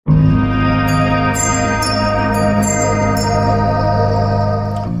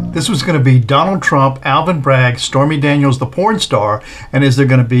This was going to be Donald Trump, Alvin Bragg, Stormy Daniels, the porn star, and is there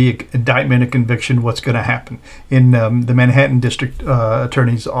going to be an indictment, a conviction? What's going to happen in the Manhattan District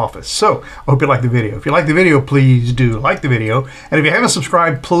Attorney's Office? So I hope you like the video. If you like the video, please do like the video. And if you haven't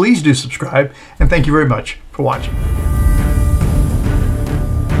subscribed, please do subscribe. And thank you very much for watching.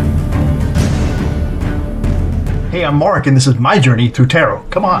 Hey, I'm Mark, and this is my journey through tarot.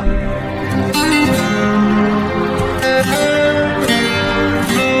 Come on.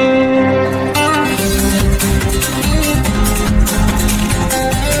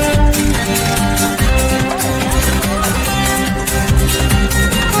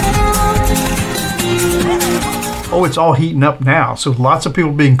 Oh, it's all heating up now. So lots of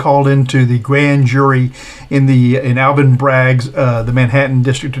people being called into the grand jury in Alvin Bragg's, the Manhattan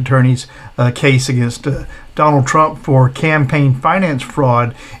District Attorney's case against Donald Trump for campaign finance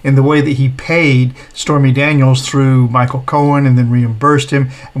fraud in the way that he paid Stormy Daniels through Michael Cohen and then reimbursed him,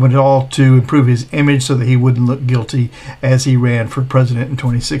 and went all to improve his image so that he wouldn't look guilty as he ran for president in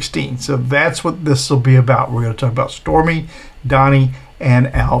 2016. So that's what this will be about. We're going to talk about Stormy, Donnie, and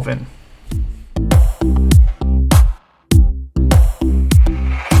Alvin.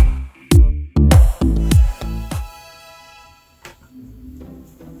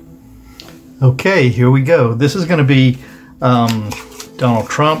 Okay, here we go. This is going to be Donald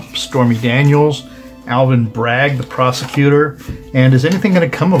Trump, Stormy Daniels, Alvin Bragg, the prosecutor, and is anything going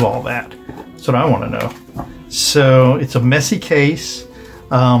to come of all that? That's what I want to know. So it's a messy case.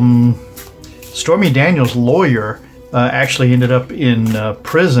 Stormy Daniels' lawyer actually ended up in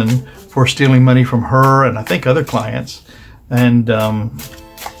prison for stealing money from her and I think other clients. And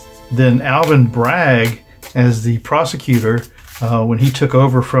then Alvin Bragg, as the prosecutor, when he took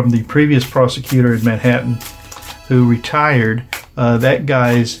over from the previous prosecutor in Manhattan who retired, that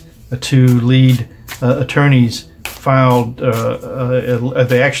guy's two lead attorneys filed,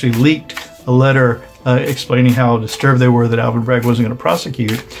 they actually leaked a letter explaining how disturbed they were that Alvin Bragg wasn't going to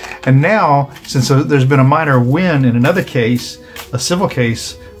prosecute. And now, since there's been a minor win in another case, a civil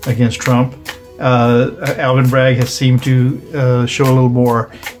case against Trump, Alvin Bragg has seemed to show a little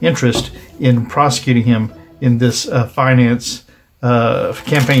more interest in prosecuting him in this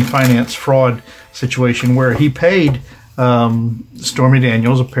campaign finance fraud situation where he paid Stormy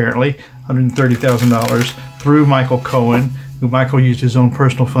Daniels apparently $130,000 through Michael Cohen, who Michael used his own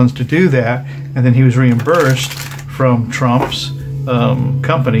personal funds to do that, and then he was reimbursed from Trump's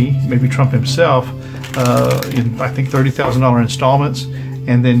company, maybe Trump himself, in I think $30,000 installments,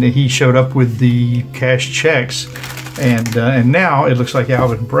 and then he showed up with the cash checks, and now it looks like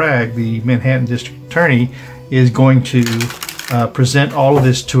Alvin Bragg, the Manhattan District Attorney, is going to present all of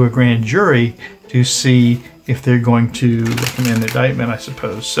this to a grand jury to see if they're going to recommend an indictment, I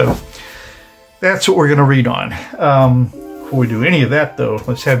suppose. So that's what we're going to read on. Before we do any of that, though,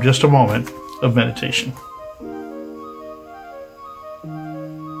 let's have just a moment of meditation.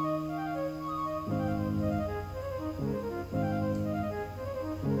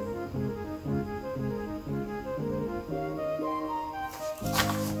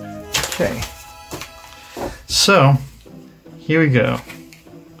 Okay. So, here we go.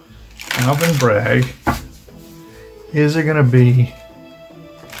 Alvin Bragg. Is there going to be...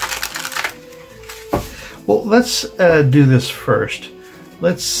 Well, let's do this first.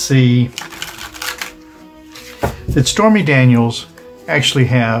 Let's see. Did Stormy Daniels actually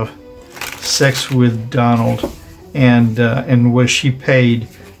have sex with Donald, and was she paid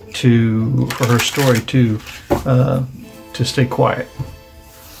for her story to stay quiet?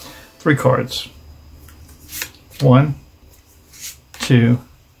 3 cards. 1, 2,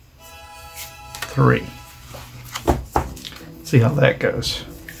 3. See how that goes.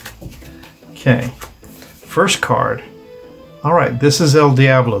 Okay. First card. All right, this is El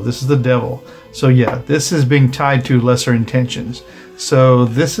Diablo. This is the devil. So yeah, this is being tied to lesser intentions. So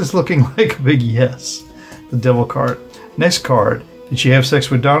this is looking like a big yes. The devil card. Next card. Did she have sex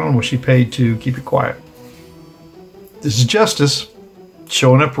with Donald, and was she paid to keep it quiet? This is Justice.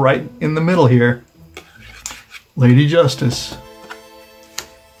 Showing up right in the middle here. Lady Justice.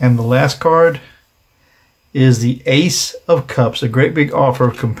 And the last card is the Ace of Cups, a great big offer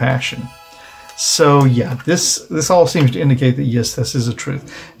of compassion. So yeah, this all seems to indicate that yes, this is the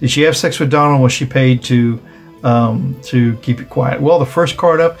truth. Did she have sex with Donald? Was she paid to keep it quiet? Well, the first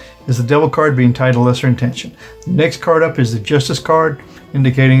card up is the Devil card being tied to lesser intention. The next card up is the Justice card,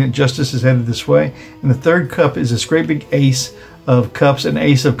 indicating that justice is headed this way. And the third cup is this great big Ace of Cups, an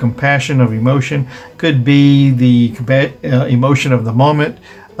ace of compassion, of emotion. Could be the emotion of the moment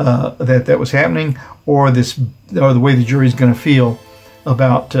that was happening, or the way the jury is going to feel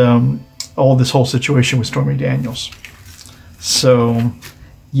about this whole situation with Stormy Daniels. So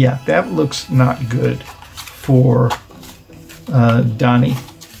yeah, that looks not good for Donnie.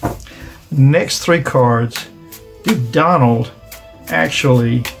 Next 3 cards, did Donald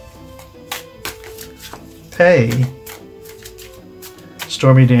actually pay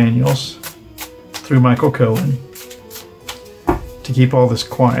Stormy Daniels through Michael Cohen to keep all this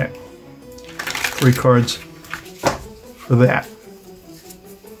quiet? 3 cards for that.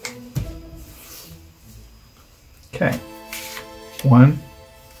 Okay. 1,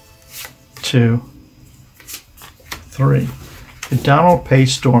 2, 3. Did Donald pay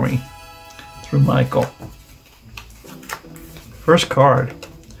Stormy through Michael? First card.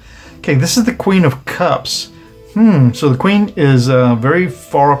 Okay, this is the Queen of Cups. So the Queen is very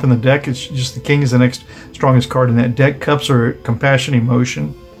far up in the deck. It's just the King is the next strongest card in that deck. Cups are compassion,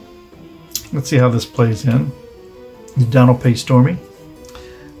 emotion. Let's see how this plays in. Donald pay Stormy.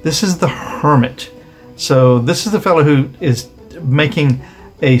 This is the Hermit. So this is the fellow who is making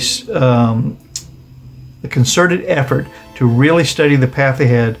a concerted effort to really study the path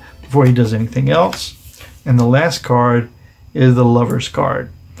ahead before he does anything else. And the last card is the Lover's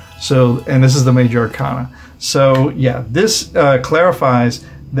card. So, and this is the Major Arcana. So yeah, this clarifies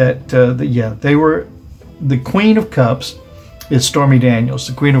that yeah, they were, the Queen of Cups is Stormy Daniels,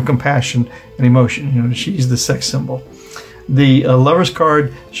 the Queen of Compassion and Emotion. You know, she's the sex symbol. The Lover's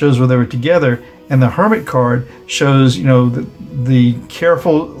card shows where they were together, and the Hermit card shows, you know, the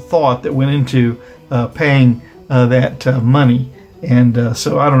careful thought that went into paying that money. And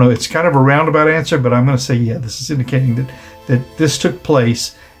so I don't know, it's kind of a roundabout answer, but I'm going to say, yeah, this is indicating that this took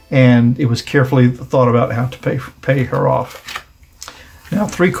place and it was carefully thought about how to pay her off. Now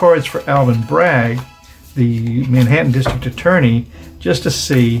 3 cards for Alvin Bragg, the Manhattan District Attorney, just to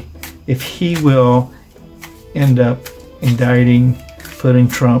see if he will end up indicting, putting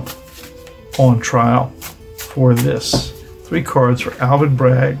Trump on trial for this. 3 cards for Alvin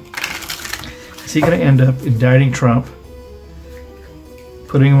Bragg. Is he going to end up indicting Trump,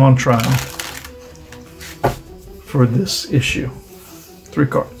 putting him on trial for this issue? 3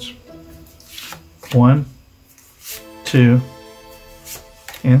 cards. 1, 2,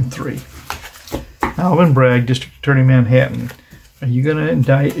 and 3. Alvin Bragg, District Attorney, Manhattan. Are you going to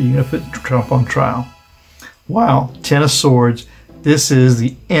indict? Are you going to put Trump on trial? Wow, 10 of Swords. This is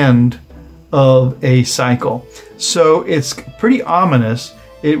the end of a cycle. So it's pretty ominous.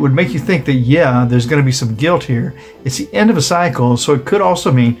 It would make you think that, yeah, there's going to be some guilt here. It's the end of a cycle, so it could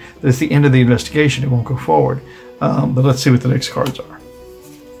also mean that it's the end of the investigation. It won't go forward. But let's see what the next cards are.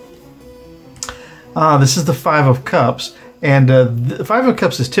 This is the 5 of Cups. And the 5 of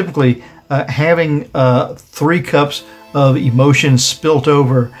Cups is typically having 3 cups of emotion spilt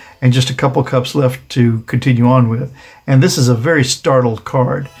over and just a couple cups left to continue on with. And this is a very startled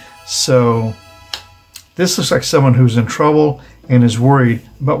card. So this looks like someone who's in trouble and is worried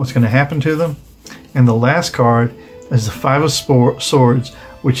about what's going to happen to them. And the last card is the 5 of Swords,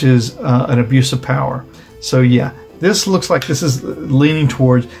 which is an abuse of power. So yeah, this looks like this is leaning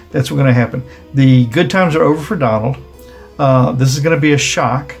towards that's what's going to happen. The good times are over for Donald. This is going to be a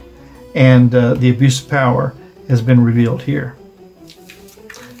shock, and the abuse of power has been revealed here.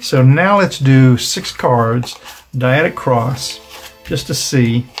 So now let's do 6 cards, dyadic cross, just to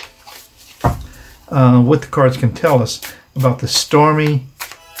see what the cards can tell us about the Stormy,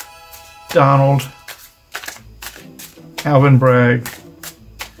 Donald, Alvin Bragg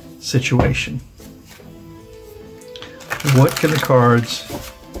situation. What can the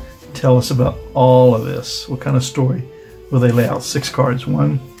cards tell us about all of this? What kind of story will they lay out? 6 cards.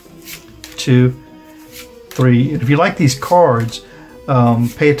 1, 2, 3. And if you like these cards,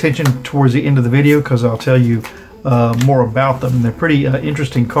 pay attention towards the end of the video because I'll tell you more about them. And they're pretty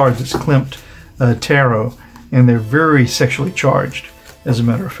interesting cards. It's Klimt Tarot, and they're very sexually charged, as a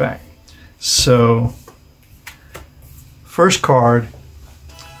matter of fact. So, first card,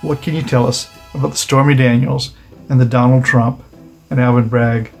 what can you tell us about the Stormy Daniels and the Donald Trump and Alvin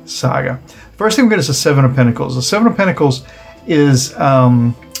Bragg saga? First thing we get is the 7 of Pentacles. The 7 of Pentacles is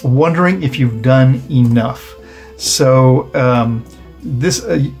wondering if you've done enough. So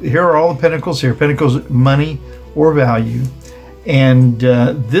here are all the Pentacles here. Pentacles, money or value. And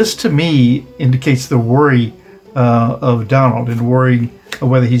this to me indicates the worry of Donald and worrying of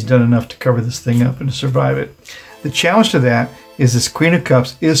whether he's done enough to cover this thing up and to survive it. The challenge to that is this Queen of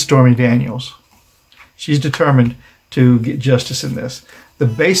Cups is Stormy Daniels. She's determined to get justice in this. The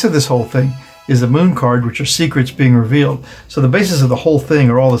base of this whole thing is the Moon card, which are secrets being revealed. So the basis of the whole thing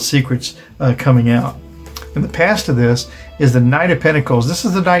are all the secrets coming out. And the past of this is the Knight of Pentacles. This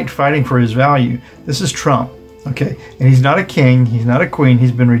is the knight fighting for his value. This is Trump. Okay, and he's not a king, he's not a queen,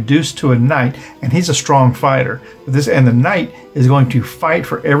 he's been reduced to a knight, and he's a strong fighter. And the knight is going to fight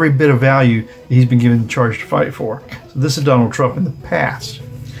for every bit of value that he's been given charge to fight for. So this is Donald Trump in the past.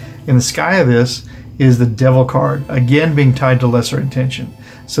 In the sky of this is the devil card, again being tied to lesser intention.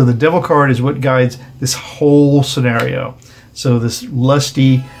 So the devil card is what guides this whole scenario. So this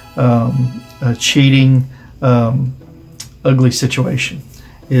lusty, cheating, ugly situation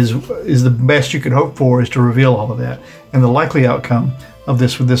is the best you could hope for, is to reveal all of that. And the likely outcome of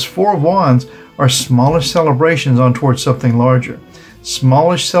this with this Four of Wands are smallish celebrations on towards something larger.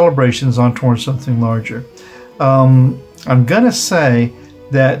 Smallish celebrations on towards something larger. I'm going to say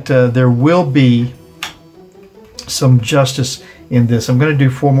that there will be some justice in this. I'm going to do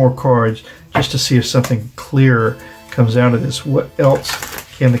 4 more cards just to see if something clearer comes out of this. What else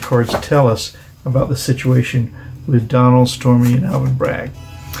can the cards tell us about the situation with Donald, Stormy, and Alvin Bragg?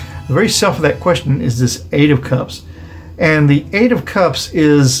 The very self of that question is this Eight of Cups. And the Eight of Cups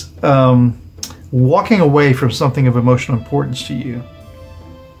is walking away from something of emotional importance to you.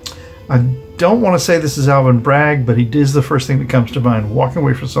 I don't want to say this is Alvin Bragg, but he is the first thing that comes to mind. Walking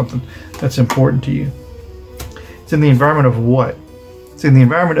away from something that's important to you. It's in the environment of what? It's in the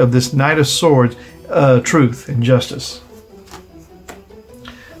environment of this Knight of Swords, truth and justice.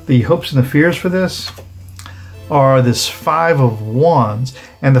 The hopes and the fears for this are this Five of Wands.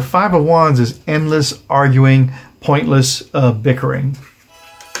 And the Five of Wands is endless arguing, pointless bickering.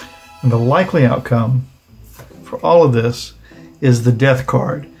 And the likely outcome for all of this is the Death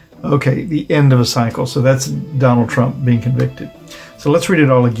card. Okay, the end of a cycle. So that's Donald Trump being convicted. So let's read it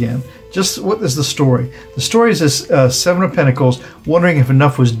all again. Just what is the story? The story is this Seven of Pentacles, wondering if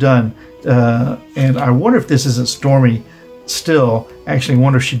enough was done. And I wonder if this isn't Stormy still. Actually,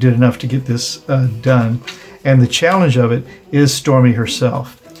 wonder if she did enough to get this done. And the challenge of it is Stormy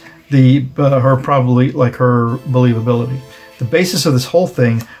herself. Her probably, like, her believability. The basis of this whole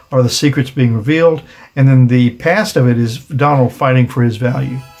thing are the secrets being revealed, and then the past of it is Donald fighting for his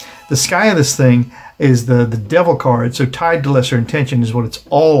value. The sky of this thing is the devil card, so tied to lesser intention is what it's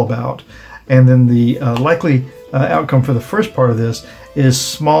all about. And then the likely outcome for the first part of this is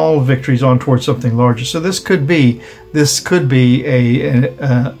small victories on towards something larger. So this could be a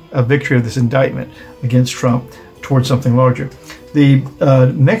victory of this indictment against Trump towards something larger. The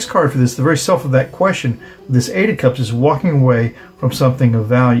next card for this, the very self of that question, this Eight of Cups, is walking away from something of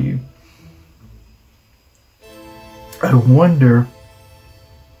value. I wonder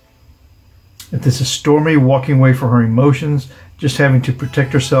if this is Stormy walking away from her emotions, just having to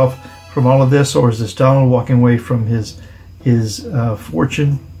protect herself from all of this, or is this Donald walking away from his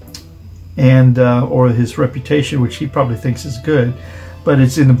fortune and or his reputation, which he probably thinks is good. But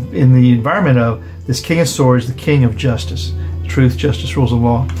it's in the environment of this King of Swords, the King of Justice. Truth, justice, rules, and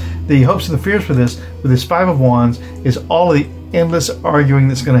law. The hopes and the fears for this, with this Five of Wands, is all of the endless arguing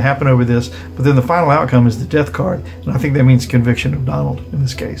that's going to happen over this. But then the final outcome is the Death card. And I think that means conviction of Donald in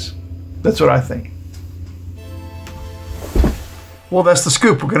this case. That's what I think. Well, that's the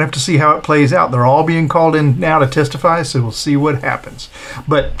scoop. We're going to have to see how it plays out. They're all being called in now to testify, so we'll see what happens.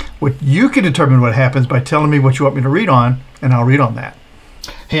 But you can determine what happens by telling me what you want me to read on, and I'll read on that.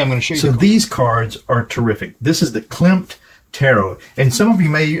 Hey, I'm going to show you. So these cards are terrific. This is the Klimt Tarot, and some of you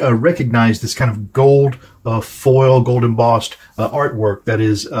may recognize this kind of gold foil, gold embossed artwork that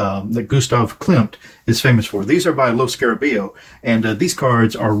is that Gustav Klimt is famous for. These are by Lo Scarabeo, and these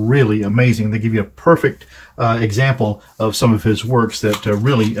cards are really amazing. They give you a perfect example of some of his works that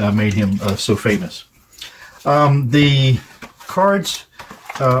really made him so famous. The cards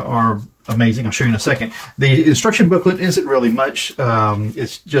are amazing. I'll show you in a second. The instruction booklet isn't really much.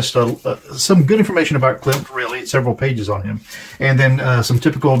 It's just some good information about Klimt, really, several pages on him. And then some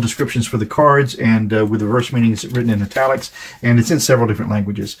typical descriptions for the cards, and with the verse meanings written in italics, and it's in several different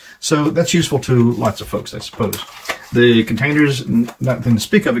languages. So that's useful to lots of folks, I suppose. The containers, nothing to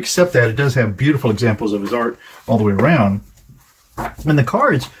speak of, except that it does have beautiful examples of his art all the way around. And the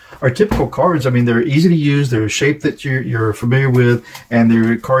cards are typical cards. I mean, they're easy to use. They're a shape that you're familiar with, and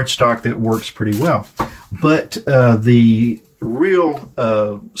they're card stock that works pretty well. But the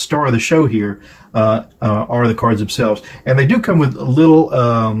real star of the show here are the cards themselves. And they do come with little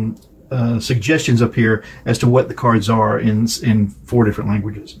suggestions up here as to what the cards are in 4 different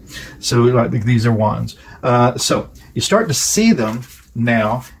languages. So like these are wands. So you start to see them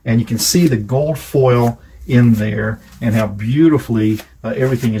now, and you can see the gold foil in there and how beautifully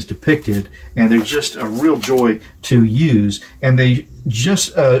everything is depicted, and they're just a real joy to use, and they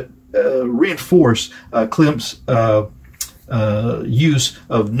just reinforce Klimt's use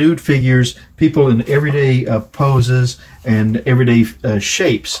of nude figures, people in everyday poses and everyday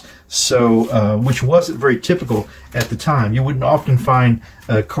shapes. So, which wasn't very typical at the time. You wouldn't often find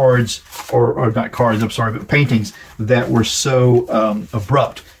cards, or not cards, I'm sorry, but paintings that were so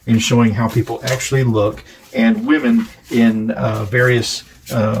abrupt in showing how people actually look, and women in various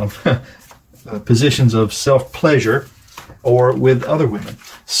positions of self-pleasure or with other women.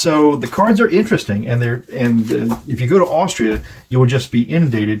 So the cards are interesting, and if you go to Austria, you will just be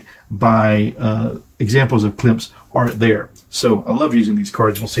inundated by examples of Klimt's art there. So I love using these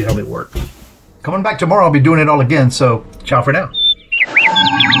cards. We'll see how they work. Coming back tomorrow, I'll be doing it all again. So ciao for now.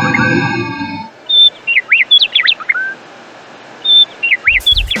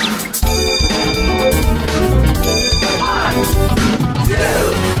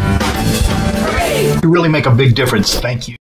 You really make a big difference. Thank you.